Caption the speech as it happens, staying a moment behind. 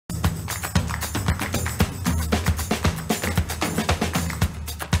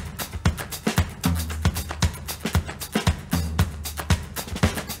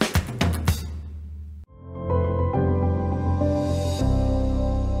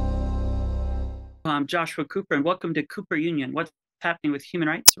I'm Joshua Cooper, and welcome to Cooper Union. What's happening with human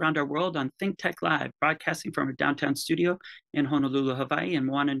rights around our world on ThinkTech Live, broadcasting from our downtown studio in Honolulu, Hawaii, and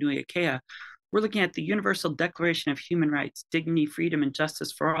Moana Nui Akea. We're looking at the Universal Declaration of Human Rights, dignity, freedom, and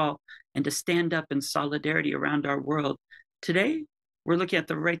justice for all, and to stand up in solidarity around our world. Today, we're looking at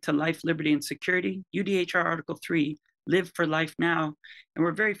the right to life, liberty, and security, UDHR Article 3, Live for Life Now. And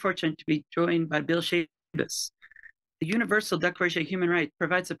we're very fortunate to be joined by Bill Schabas. The Universal Declaration of Human Rights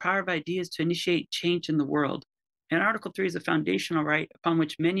provides the power of ideas to initiate change in the world. And Article 3 is a foundational right upon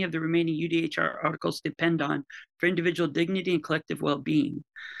which many of the remaining UDHR articles depend on for individual dignity and collective well-being.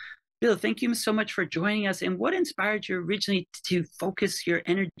 Bill, thank you so much for joining us. And what inspired you originally to focus your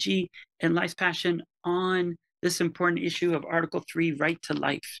energy and life's passion on this important issue of Article 3, right to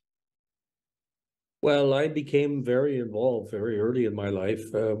life? Well, I became very involved very early in my life,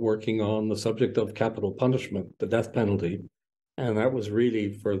 working on the subject of capital punishment, the death penalty. And that was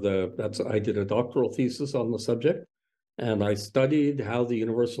really I did a doctoral thesis on the subject, and I studied how the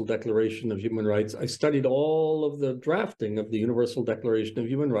Universal Declaration of Human Rights, I studied all of the drafting of the Universal Declaration of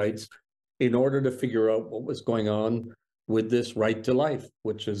Human Rights in order to figure out what was going on with this right to life,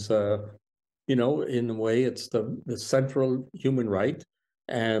 which is, in a way, it's the central human right.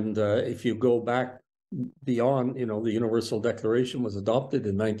 And if you go back beyond, the Universal Declaration was adopted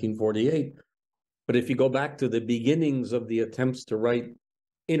in 1948. But if you go back to the beginnings of the attempts to write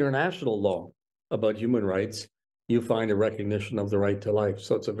international law about human rights, you find a recognition of the right to life.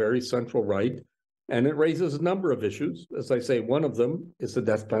 So it's a very central right. And it raises a number of issues. As I say, one of them is the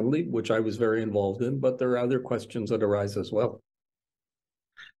death penalty, which I was very involved in, but there are other questions that arise as well.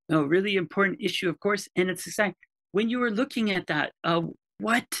 No, really important issue, of course. And it's exciting. When you were looking at that,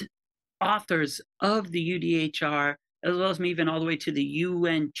 what authors of the UDHR, as well as maybe even all the way to the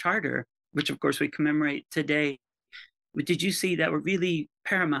UN Charter, which of course we commemorate today, did you see that were really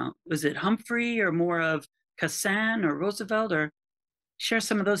paramount? Was it Humphrey or more of Kassan or Roosevelt? Or share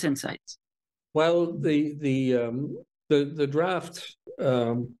some of those insights. Well, the draft,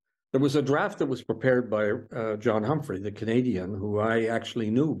 there was a draft that was prepared by John Humphrey, the Canadian, who I actually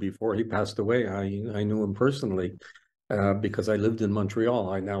knew before he passed away. I knew him personally. Because I lived in Montreal.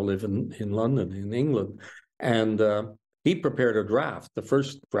 I now live in London, in England. And he prepared a draft, the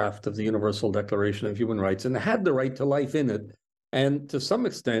first draft of the Universal Declaration of Human Rights, and it had the right to life in it. And to some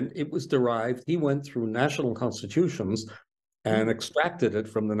extent, it was derived, he went through national constitutions and extracted it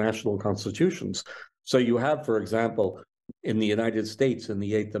from the national constitutions. So you have, for example, in the United States, in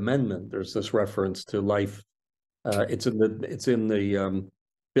the Eighth Amendment, there's this reference to life. It's in the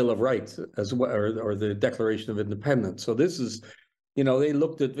Bill of Rights as well, or the Declaration of Independence. So this is, he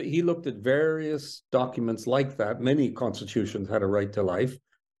looked at various documents like that. Many constitutions had a right to life.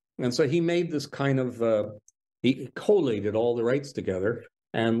 And so he made this kind of, he collated all the rights together.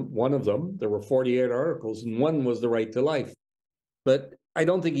 And one of them, there were 48 articles, and one was the right to life. But I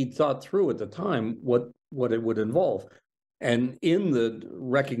don't think he thought through at the time what it would involve. And in the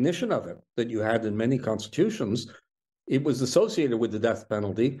recognition of it that you had in many constitutions, it was associated with the death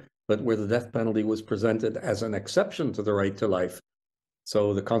penalty, but where the death penalty was presented as an exception to the right to life.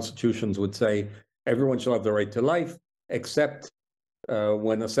 So the constitutions would say everyone shall have the right to life, except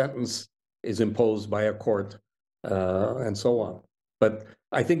when a sentence is imposed by a court, and so on. But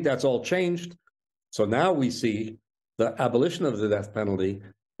I think that's all changed. So now we see the abolition of the death penalty.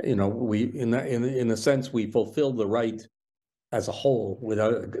 We, in a sense, we fulfill the right as a whole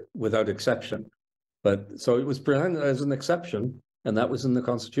without exception. But so it was presented as an exception, and that was in the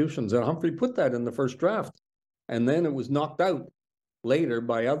constitutions. And Humphrey put that in the first draft. And then it was knocked out later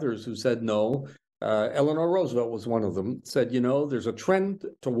by others who said no. Eleanor Roosevelt was one of them, said, there's a trend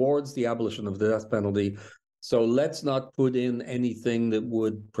towards the abolition of the death penalty. So let's not put in anything that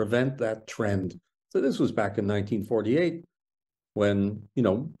would prevent that trend. So this was back in 1948 when,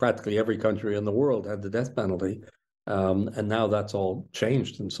 practically every country in the world had the death penalty. And now that's all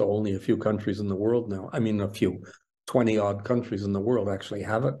changed. And so only a few countries in the world now, 20 odd countries in the world actually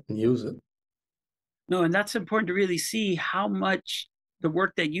have it and use it. No, and that's important to really see how much the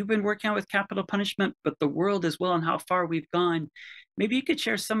work that you've been working on with capital punishment, but the world as well, and how far we've gone. Maybe you could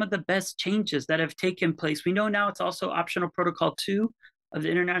share some of the best changes that have taken place. We know now it's also optional protocol 2 of the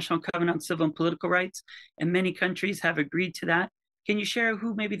International Covenant on Civil and Political Rights, and many countries have agreed to that. Can you share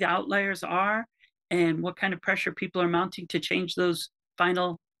who maybe the outliers are and what kind of pressure people are mounting to change those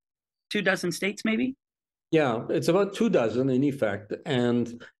final 24 states maybe? Yeah, it's about 24 in effect.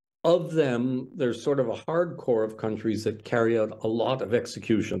 And of them, there's sort of a hardcore of countries that carry out a lot of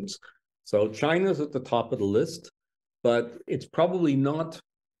executions. So China's at the top of the list, but it's probably not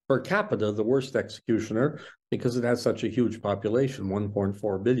per capita the worst executioner because it has such a huge population,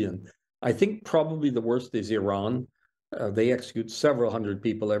 1.4 billion. I think probably the worst is Iran. They execute several hundred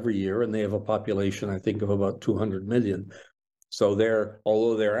people every year, and they have a population, I think, of about 200 million. So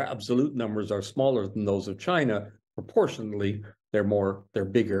although their absolute numbers are smaller than those of China, proportionally, they're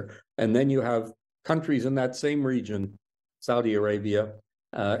bigger. And then you have countries in that same region, Saudi Arabia,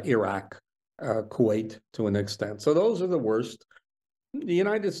 Iraq, Kuwait to an extent. So those are the worst. The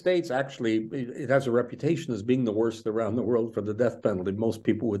United States, actually, it has a reputation as being the worst around the world for the death penalty. Most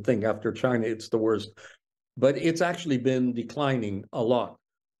people would think after China, it's the worst. But it's actually been declining a lot.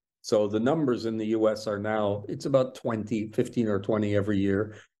 So the numbers in the US are now, it's about 15 or 20 every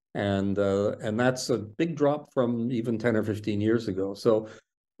year. And that's a big drop from even 10 or 15 years ago. So,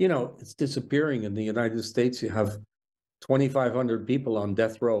 it's disappearing in the United States. You have 2,500 people on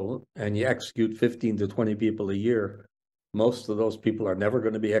death row, and you execute 15 to 20 people a year. Most of those people are never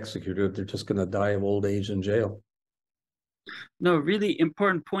going to be executed. They're just going to die of old age in jail. No, really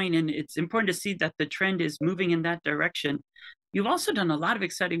important point, and it's important to see that the trend is moving in that direction. You've also done a lot of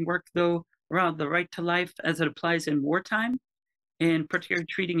exciting work, though, around the right to life as it applies in wartime, in particular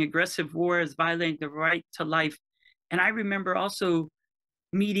treating aggressive war as violating the right to life. And I remember also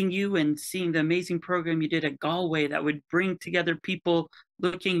meeting you and seeing the amazing program you did at Galway that would bring together people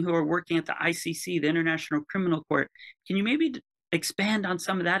who are working at the ICC, the International Criminal Court. Can you maybe expand on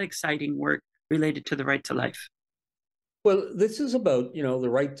some of that exciting work related to the right to life? Well, this is about, the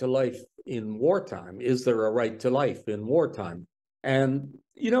right to life in wartime. Is there a right to life in wartime? And,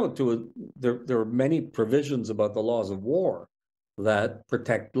 there are many provisions about the laws of war that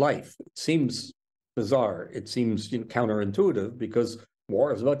protect life. It seems bizarre. It seems counterintuitive, because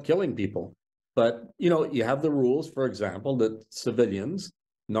war is about killing people. But, you have the rules, for example, that civilians,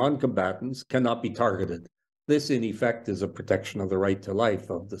 non-combatants, cannot be targeted. This, in effect, is a protection of the right to life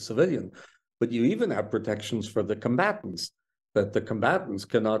of the civilian. But you even have protections for the combatants, that the combatants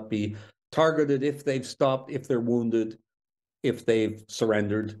cannot be targeted if they've stopped, if they're wounded, if they've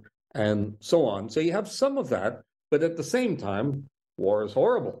surrendered, and so on. So you have some of that, but at the same time, war is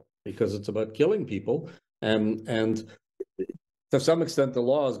horrible because it's about killing people. And to some extent, the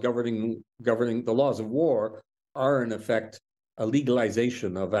laws governing the laws of war are, in effect, a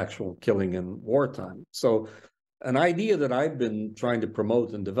legalization of actual killing in wartime. So an idea that I've been trying to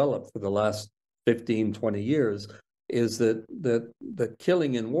promote and develop for the last 15, 20 years is that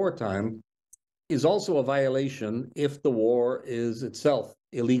killing in wartime is also a violation if the war is itself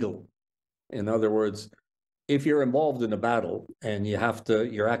illegal. In other words, if you're involved in a battle and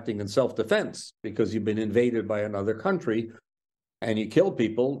you're acting in self-defense because you've been invaded by another country and you kill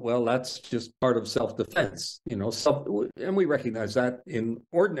people, well, that's just part of self-defense, and we recognize that in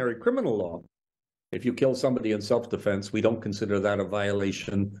ordinary criminal law. If you kill somebody in self-defense, we don't consider that a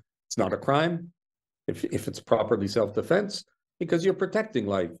violation. It's not a crime if it's properly self-defense, because you're protecting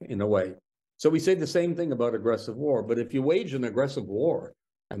life in a way. So we say the same thing about aggressive war. But if you wage an aggressive war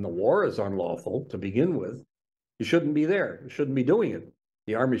and the war is unlawful to begin with, you shouldn't be there. You shouldn't be doing it.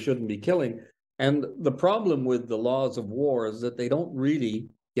 The army shouldn't be killing. And the problem with the laws of war is that they don't really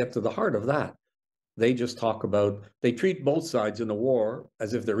get to the heart of that. They just they treat both sides in a war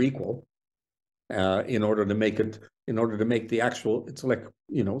as if they're equal. In order to make the actual, it's like,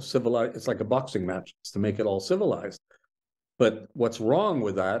 civilized, it's like a boxing match. It's to make it all civilized. But what's wrong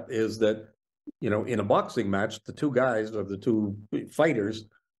with that is that, in a boxing match, the two guys, or the two fighters,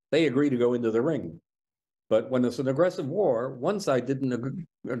 they agree to go into the ring. But when it's an aggressive war, one side didn't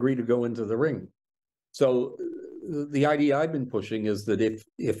agree to go into the ring. So the idea I've been pushing is that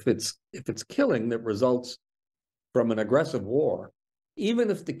if it's killing that results from an aggressive war, even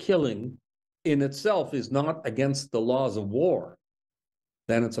if the killing in itself is not against the laws of war,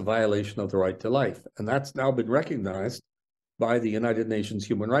 then it's a violation of the right to life. And that's now been recognized by the United Nations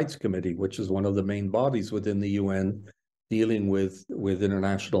Human Rights Committee, which is one of the main bodies within the UN dealing with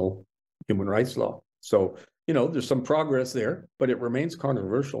international human rights law. So, there's some progress there, but it remains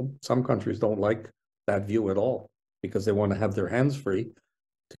controversial. Some countries don't like that view at all because they want to have their hands free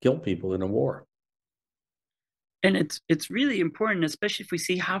to kill people in a war. And it's really important, especially if we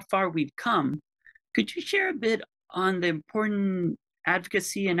see how far we've come. Could you share a bit on the important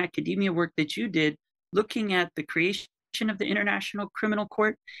advocacy and academia work that you did looking at the creation of the International Criminal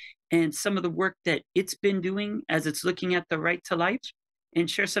Court and some of the work that it's been doing as it's looking at the right to life, and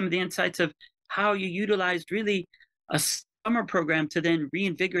share some of the insights of how you utilized really a summer program to then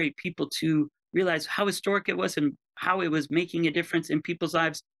reinvigorate people to realize how historic it was and how it was making a difference in people's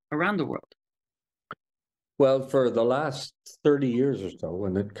lives around the world? Well, for the last 30 years or so,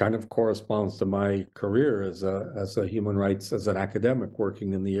 and it kind of corresponds to my career as a human rights, as an academic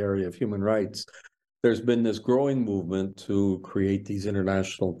working in the area of human rights, there's been this growing movement to create these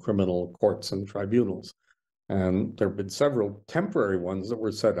international criminal courts and tribunals. And there have been several temporary ones that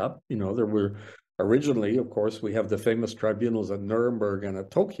were set up. There were originally, of course, we have the famous tribunals at Nuremberg and at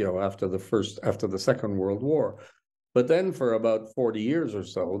Tokyo after the Second World War. But then for about 40 years or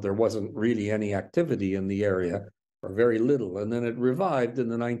so, there wasn't really any activity in the area, or very little. And then it revived in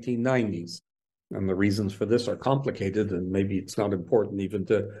the 1990s. And the reasons for this are complicated, and maybe it's not important even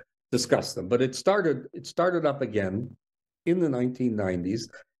to discuss them. But it started up again in the 1990s.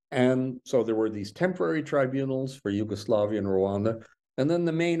 And so there were these temporary tribunals for Yugoslavia and Rwanda. And then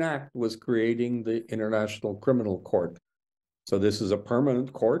the main act was creating the International Criminal Court. So this is a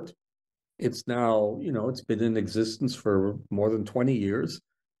permanent court. It's now, it's been in existence for more than 20 years.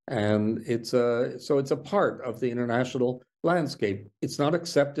 And it's a part of the international landscape. It's not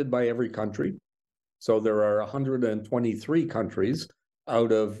accepted by every country. So there are 123 countries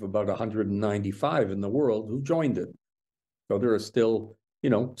out of about 195 in the world who joined it. So there are still,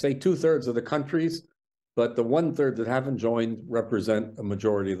 say 2/3 of the countries, but the 1/3 that haven't joined represent a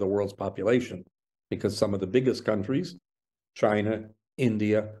majority of the world's population, because some of the biggest countries, China,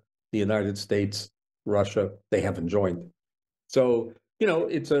 India, the United States, Russia, they haven't joined. So,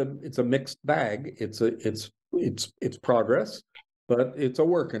 it's a mixed bag. It's progress, but it's a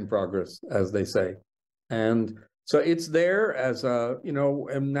work in progress, as they say. And so it's there as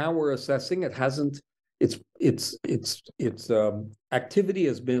and now we're assessing. It hasn't. Its activity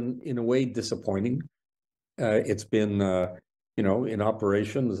has been in a way disappointing. It's been in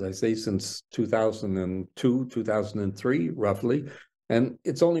operation, as I say, since 2002, 2003, roughly, and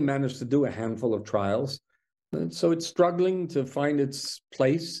it's only managed to do a handful of trials. And so it's struggling to find its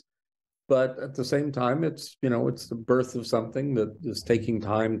place, but at the same time, it's the birth of something that is taking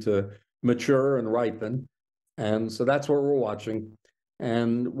time to mature and ripen. And so that's what we're watching.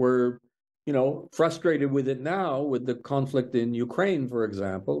 And we're, frustrated with it now with the conflict in Ukraine, for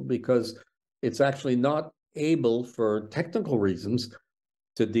example, because it's actually not able, for technical reasons,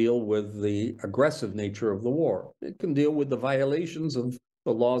 to deal with the aggressive nature of the war. It can deal with the violations of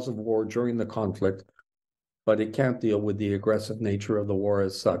the laws of war during the conflict, but it can't deal with the aggressive nature of the war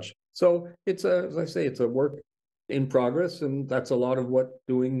as such. So as I say, it's a work in progress, and that's a lot of what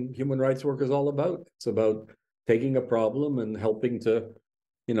doing human rights work is all about. It's about taking a problem and helping to,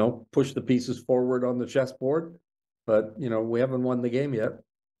 push the pieces forward on the chessboard. But, we haven't won the game yet.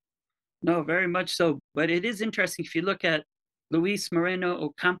 No, very much so. But it is interesting if you look at Luis Moreno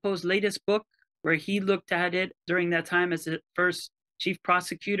Ocampo's latest book, where he looked at it during that time as the first chief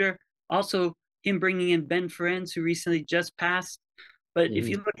prosecutor. Also, him bringing in Ben Ferencz, who recently just passed. But if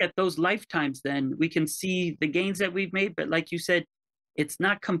you look at those lifetimes, then we can see the gains that we've made. But like you said, it's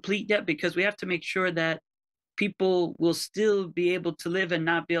not complete yet, because we have to make sure that people will still be able to live and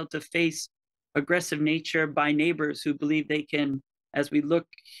not be able to face aggressive nature by neighbors who believe they can, as we look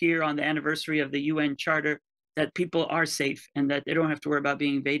here on the anniversary of the UN Charter, that people are safe and that they don't have to worry about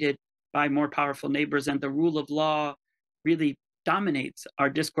being invaded by more powerful neighbors. And the rule of law really dominates our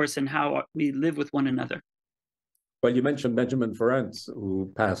discourse and how we live with one another. Well, you mentioned Benjamin Ferencz,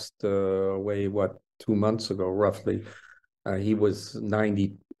 who passed away, 2 months ago, roughly. He was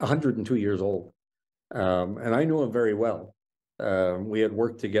 102 years old. And I knew him very well. We had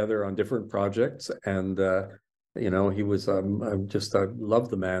worked together on different projects, and he was I love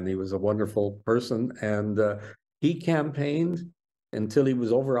the man. He was a wonderful person, and he campaigned until he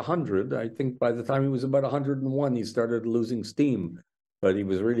was over 100. I think by the time he was about 101, he started losing steam. But he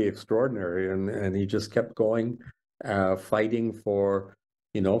was really extraordinary, and he just kept going, fighting for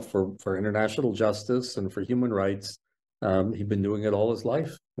international justice and for human rights. He'd been doing it all his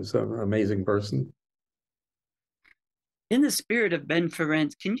life. He's an amazing person. In the spirit of Ben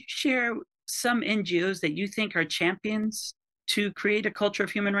Ferencz, can you share some NGOs that you think are champions to create a culture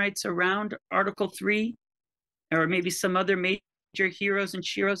of human rights around Article 3, or maybe some other major heroes and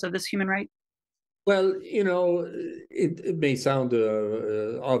sheroes of this human right? Well, it may sound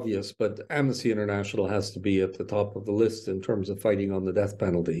obvious, but Amnesty International has to be at the top of the list in terms of fighting on the death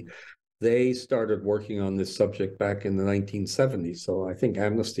penalty. They started working on this subject back in the 1970s. So I think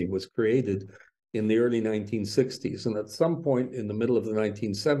Amnesty was created in the early 1960s. And at some point in the middle of the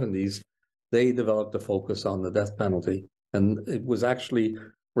 1970s, they developed a focus on the death penalty. And it was actually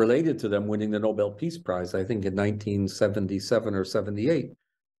related to them winning the Nobel Peace Prize, I think in 1977 or 78.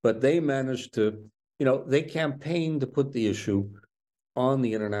 But they managed to, they campaigned to put the issue on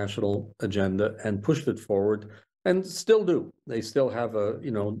the international agenda and pushed it forward, and still do. They still have a,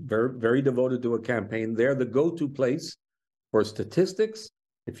 very, very devoted to a campaign. They're the go-to place for statistics.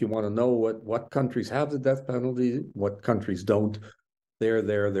 If you want to know what countries have the death penalty, what countries don't, They're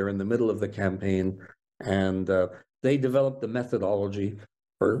there, they're in the middle of the campaign, and they developed the methodology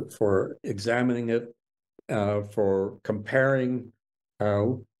for examining it, for comparing,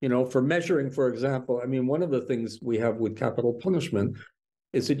 for measuring, for example. I mean, one of the things we have with capital punishment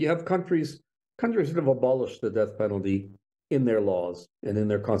is that you have countries that have abolished the death penalty in their laws and in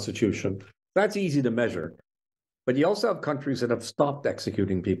their constitution. That's easy to measure. But you also have countries that have stopped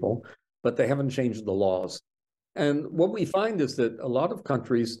executing people, but they haven't changed the laws. And what we find is that a lot of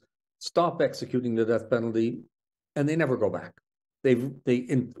countries stop executing the death penalty and they never go back. In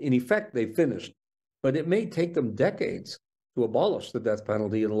effect, they've finished. But it may take them decades to abolish the death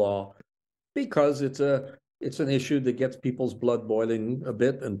penalty in law because it's an issue that gets people's blood boiling a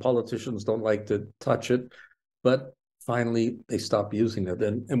bit, and politicians don't like to touch it. But finally, they stop using it.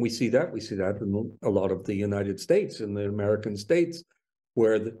 And we see that in a lot of the United States, in the American states,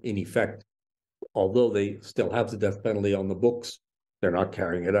 where in effect, although they still have the death penalty on the books, they're not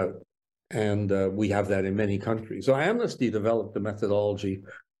carrying it out. And we have that in many countries. So Amnesty developed a methodology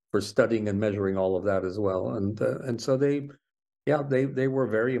for studying and measuring all of that as well. And so they were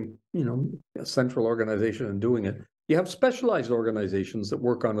very, a central organization in doing it. You have specialized organizations that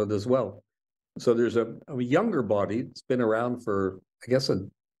work on it as well. So there's a younger body, it's been around for, I guess, a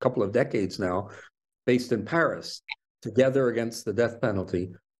couple of decades now, based in Paris, Together Against the Death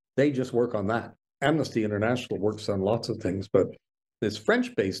Penalty. They just work on that. Amnesty International works on lots of things, but this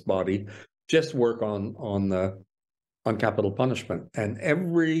French-based body just work on capital punishment. And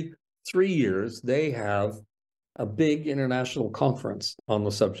every 3 years, they have a big international conference on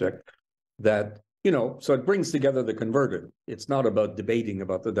the subject that, so it brings together the converted. It's not about debating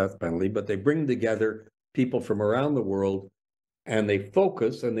about the death penalty, but they bring together people from around the world, and they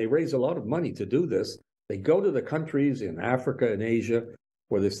focus, and they raise a lot of money to do this. They go to the countries in Africa and Asia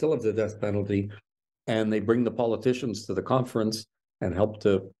where they still have the death penalty, and they bring the politicians to the conference and help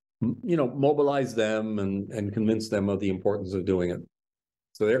to, mobilize them and convince them of the importance of doing it.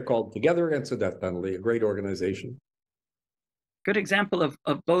 So they're called Together Against the Death Penalty, a great organization. Good example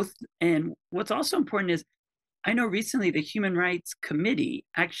of both. And what's also important is, I know recently the Human Rights Committee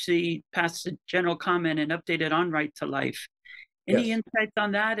actually passed a general comment and updated on right to life. Any Yes. insights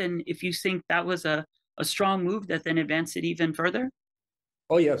on that? And if you think that was a strong move that then advanced it even further?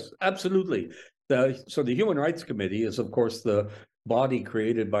 Oh, yes, absolutely. So the Human Rights Committee is, of course, the body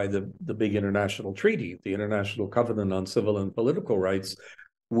created by the big international treaty, the International Covenant on Civil and Political Rights,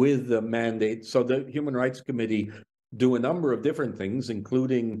 with the mandate. So the Human Rights Committee do a number of different things,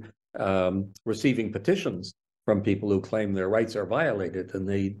 including receiving petitions from people who claim their rights are violated, and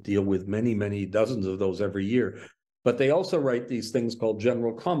they deal with many, many dozens of those every year. But they also write these things called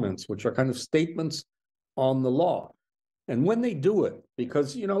general comments, which are kind of statements on the law. And when they do it,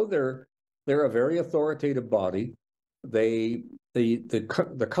 because they're a very authoritative body,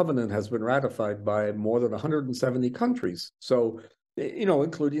 the covenant has been ratified by more than 170 countries. So,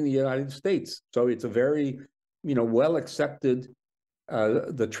 including the United States. So it's a very, well accepted.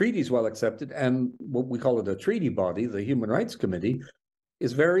 The treaty's well accepted, and what we call it a treaty body, the Human Rights Committee,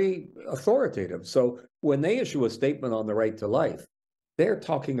 is very authoritative. So when they issue a statement on the right to life, they're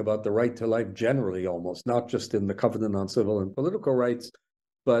talking about the right to life generally, almost, not just in the Covenant on Civil and Political Rights,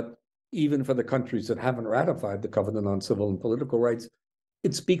 but even for the countries that haven't ratified the Covenant on Civil and Political Rights,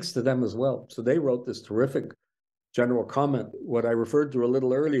 it speaks to them as well. So they wrote this terrific general comment. What I referred to a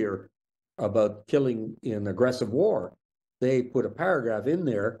little earlier about killing in aggressive war, they put a paragraph in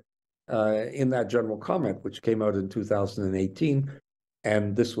there in that general comment, which came out in 2018.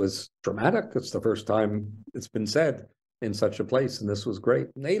 And this was dramatic. It's the first time it's been said in such a place, and this was great.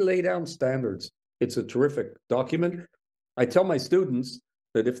 And they lay down standards. It's a terrific document. I tell my students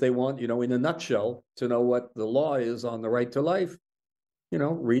that if they want, in a nutshell, to know what the law is on the right to life,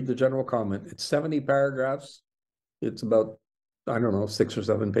 read the general comment. It's 70 paragraphs. It's about, 6 or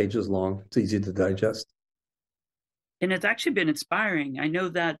 7 pages long. It's easy to digest. And it's actually been inspiring. I know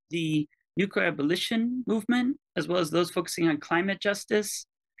that the nuclear abolition movement, as well as those focusing on climate justice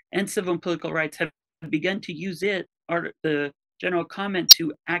and civil and political rights, have begun to use it, or the general comment,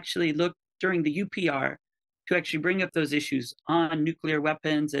 to actually look during the UPR to actually bring up those issues on nuclear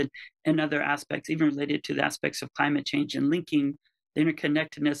weapons and other aspects, even related to the aspects of climate change, and linking the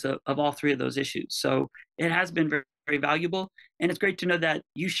interconnectedness of all three of those issues. So it has been very, very valuable. And it's great to know that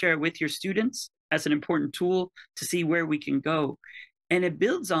you share it with your students as an important tool to see where we can go. And it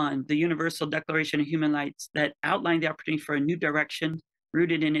builds on the Universal Declaration of Human Rights that outlined the opportunity for a new direction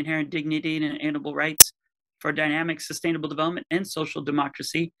rooted in inherent dignity and inalienable rights for dynamic, sustainable development and social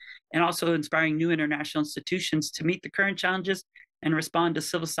democracy, and also inspiring new international institutions to meet the current challenges and respond to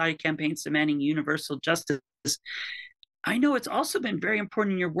civil society campaigns demanding universal justice. I know it's also been very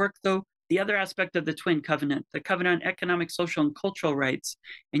important in your work, though, the other aspect of the Twin Covenant, the Covenant on Economic, Social, and Cultural Rights,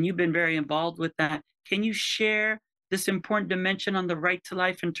 and you've been very involved with that. Can you share this important dimension on the right to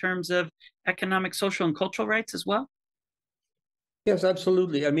life in terms of economic, social, and cultural rights as well? Yes,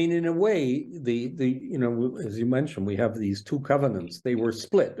 absolutely. I mean, in a way, as you mentioned, we have these two covenants. They were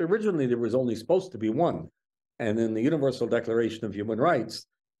split. Originally, there was only supposed to be one. And in the Universal Declaration of Human Rights,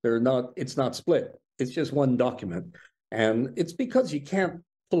 it's not split. It's just one document. And it's because you can't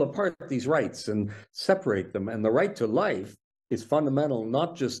pull apart these rights and separate them. And the right to life is fundamental,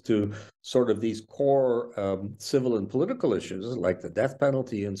 not just to sort of these core civil and political issues like the death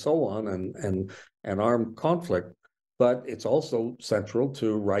penalty and so on, and armed conflict, but it's also central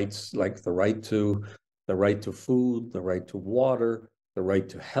to rights like the right to food, the right to water, the right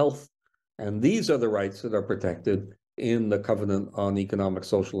to health. And these are the rights that are protected in the Covenant on Economic,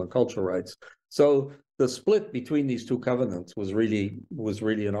 Social, and Cultural Rights. So the split between these two covenants was really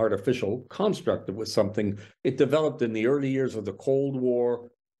an artificial construct. It was something, it developed in the early years of the Cold War.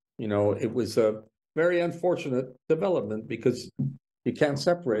 It was a very unfortunate development because you can't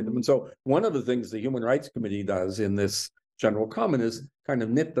separate them. And so one of the things the Human Rights Committee does in this general comment is kind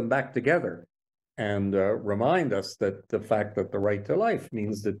of knit them back together and remind us that the fact that the right to life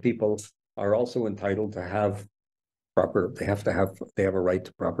means that people are also entitled to have they have a right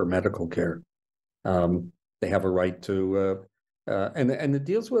to proper medical care. They have a right to, and it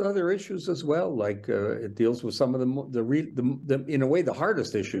deals with other issues as well. Like it deals with some of the in a way, the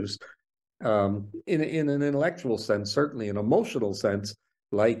hardest issues, in an intellectual sense, certainly an emotional sense,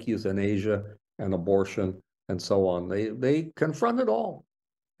 like euthanasia and abortion and so on. They confront it all.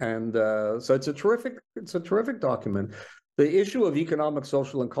 And so it's a terrific document. The issue of economic,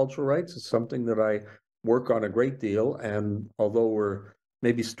 social, and cultural rights is something that I work on a great deal. And although we're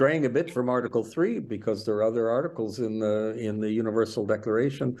maybe straying a bit from Article 3 because there are other articles in the Universal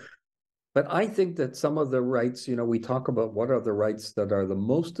Declaration, but I think that some of the rights, we talk about what are the rights that are the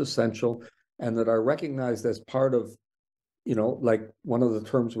most essential and that are recognized as part of, like one of the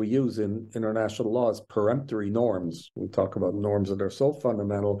terms we use in international law is peremptory norms. We talk about norms that are so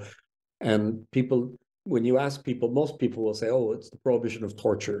fundamental. And people, when you ask people, most people will say, oh, it's the prohibition of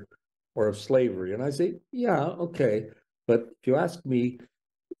torture or of slavery. And I say, yeah, okay. But if you ask me,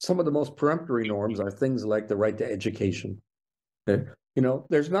 some of the most peremptory norms are things like the right to education.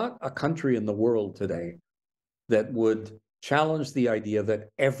 There's not a country in the world today that would challenge the idea that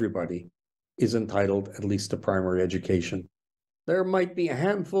everybody is entitled at least to primary education. There might be a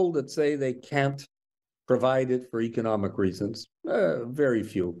handful that say they can't provide it for economic reasons, very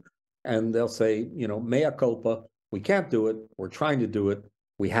few. And they'll say, mea culpa, we can't do it, we're trying to do it,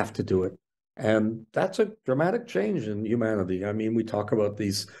 we have to do it. And that's a dramatic change in humanity. I mean, we talk about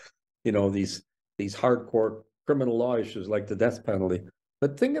these hardcore criminal law issues like the death penalty.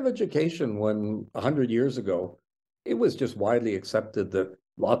 But think of education when 100 years ago, it was just widely accepted that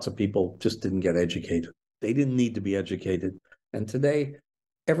lots of people just didn't get educated. They didn't need to be educated. And today,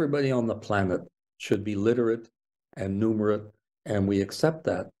 everybody on the planet should be literate and numerate, and we accept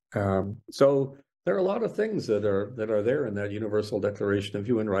that. So there are a lot of things that are there in that Universal Declaration of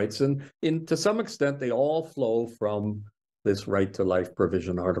Human Rights, and to some extent, they all flow from this right to life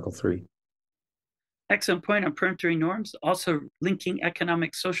provision, Article 3. Excellent point on peremptory norms, also linking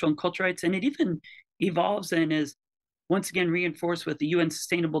economic, social, and cultural rights. And it even evolves and is once again reinforced with the UN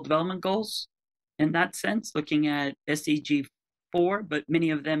Sustainable Development Goals. In that sense, looking at SDG 4, but many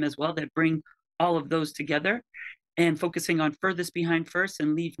of them as well that bring all of those together and focusing on furthest behind first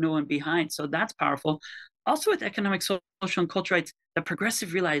and leave no one behind. So that's powerful. Also with economic, social, and cultural rights, the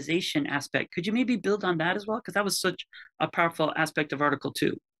progressive realization aspect. Could you maybe build on that as well? Because that was such a powerful aspect of Article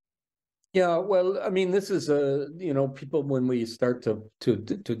 2. Yeah, well, I mean, this is people, when we start to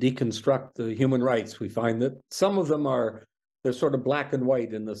deconstruct the human rights, we find that some of them they're sort of black and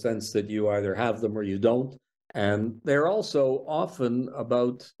white in the sense that you either have them or you don't. And they're also often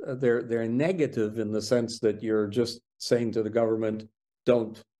about, they're negative in the sense that you're just saying to the government,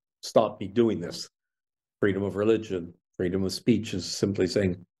 don't stop me doing this. Freedom of religion, freedom of speech is simply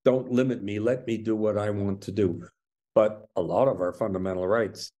saying, don't limit me, let me do what I want to do. But a lot of our fundamental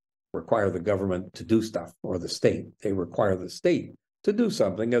rights require the government to do stuff, or the state. They require the state to do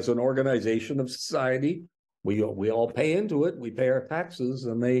something as an organization of society. We all pay into it. We pay our taxes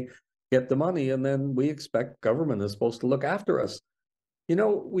and they get the money, and then we expect government is supposed to look after us.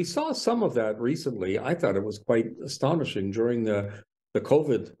 We saw some of that recently. I thought it was quite astonishing during the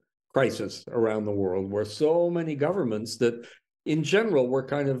COVID crisis around the world, where so many governments that in general were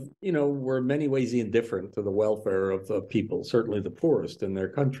kind of, were in many ways indifferent to the welfare of the people, certainly the poorest in their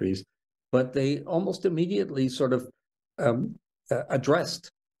countries, but they almost immediately sort of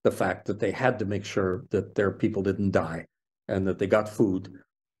addressed the fact that they had to make sure that their people didn't die and that they got food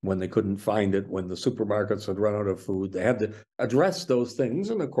when they couldn't find it, when the supermarkets had run out of food. They had to address those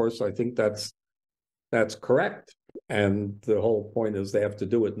things. And of course, I think that's correct. And the whole point is they have to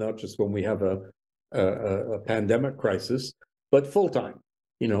do it not just when we have a pandemic crisis, but full-time,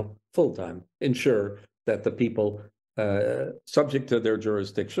 full-time. Ensure that the people subject to their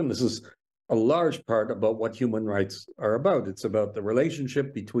jurisdiction, this is a large part about what human rights are about. It's about the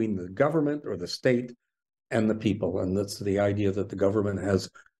relationship between the government or the state and the people. And that's the idea that the government has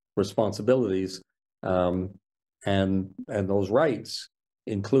responsibilities, and those rights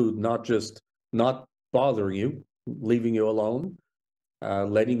include not just not bothering you, leaving you alone,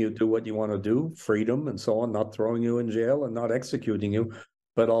 letting you do what you want to do, freedom and so on, not throwing you in jail and not executing you,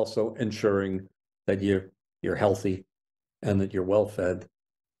 but also ensuring that you're healthy and that you're well fed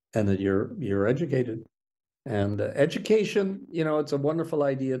and that you're educated. And education, it's a wonderful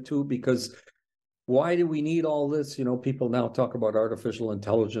idea too, because why do we need all this? People now talk about artificial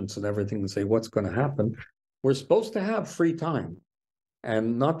intelligence and everything and say, what's going to happen? We're supposed to have free time.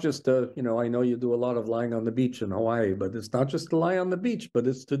 And not just, I know you do a lot of lying on the beach in Hawaii, but it's not just to lie on the beach, but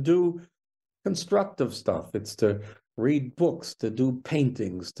it's to do constructive stuff. It's to read books, to do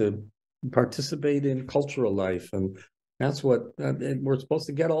paintings, to participate in cultural life. And that's what we're supposed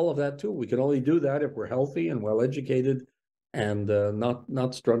to get all of that too. We can only do that if we're healthy and well educated and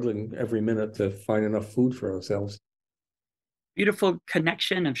not struggling every minute to find enough food for ourselves. Beautiful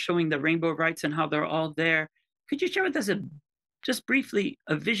connection of showing the rainbow of rights and how they're all there. Could you share with us just briefly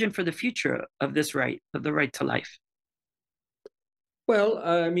a vision for the future of this right, of the right to life? Well,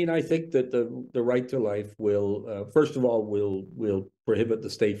 I think that the right to life will, first of all, will prohibit the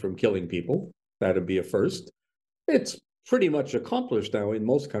state from killing people. That'd be a first. It's pretty much accomplished now in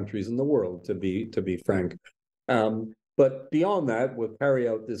most countries in the world, to be frank. But beyond that, we'll carry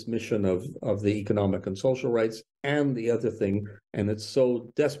out this mission of the economic and social rights. And the other thing, and it's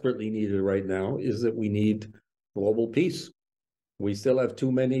so desperately needed right now, is that we need global peace. We still have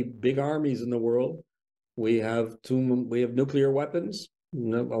too many big armies in the world. We have nuclear weapons.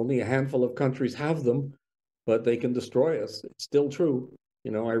 Only a handful of countries have them, but they can destroy us. It's still true.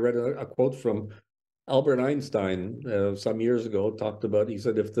 I read a quote from Albert Einstein some years ago, talked about, he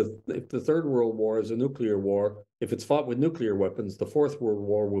said, if the Third World War is a nuclear war, if it's fought with nuclear weapons, the Fourth World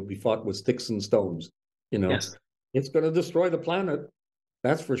War will be fought with sticks and stones. Yes. It's going to destroy the planet.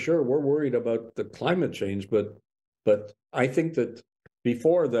 That's for sure. We're worried about the climate change, but I think that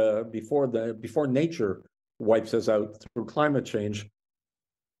before nature wipes us out through climate change,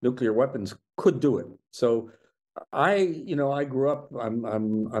 nuclear weapons could do it. So I grew up, I'm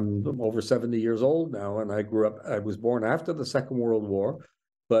over 70 years old now, and I was born after the Second World War,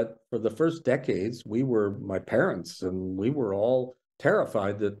 but for the first decades, my parents and we were all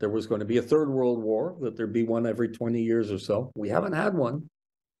terrified that there was going to be a Third World War, that there'd be one every 20 years or so. We haven't had one,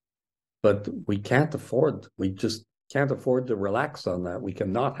 but we just can't afford to relax on that. We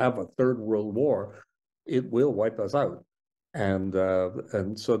cannot have a Third World War. It will wipe us out. And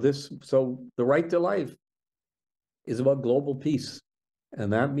so the right to life is about global peace.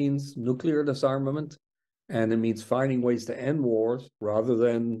 And that means nuclear disarmament, and it means finding ways to end wars rather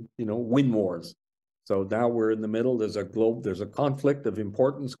than, win wars. So now we're in the middle. There's a conflict of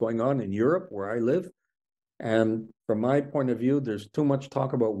importance going on in Europe, where I live. And from my point of view, there's too much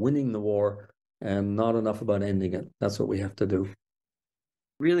talk about winning the war and not enough about ending it. That's what we have to do.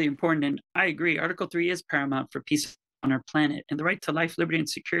 Really important. And I agree. Article 3 is paramount for peace on our planet. And the right to life, liberty, and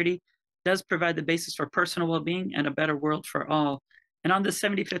security does provide the basis for personal well-being and a better world for all. And on the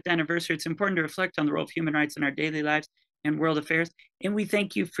 75th anniversary, it's important to reflect on the role of human rights in our daily lives and world affairs. And we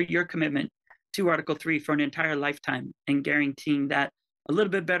thank you for your commitment to Article 3 for an entire lifetime and guaranteeing that a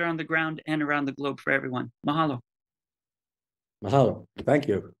little bit better on the ground and around the globe for everyone. Mahalo. Mahalo. Thank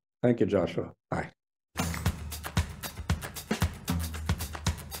you. Thank you, Joshua. Bye.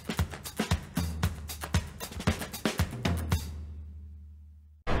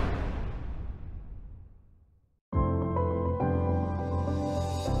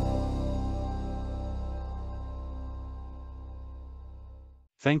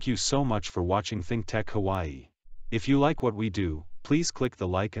 Thank you so much for watching ThinkTech Hawaii. If you like what we do, please click the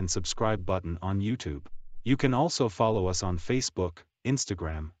like and subscribe button on YouTube. You can also follow us on Facebook,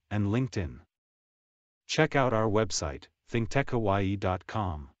 Instagram, and LinkedIn. Check out our website,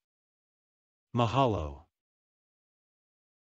 thinktechhawaii.com. Mahalo.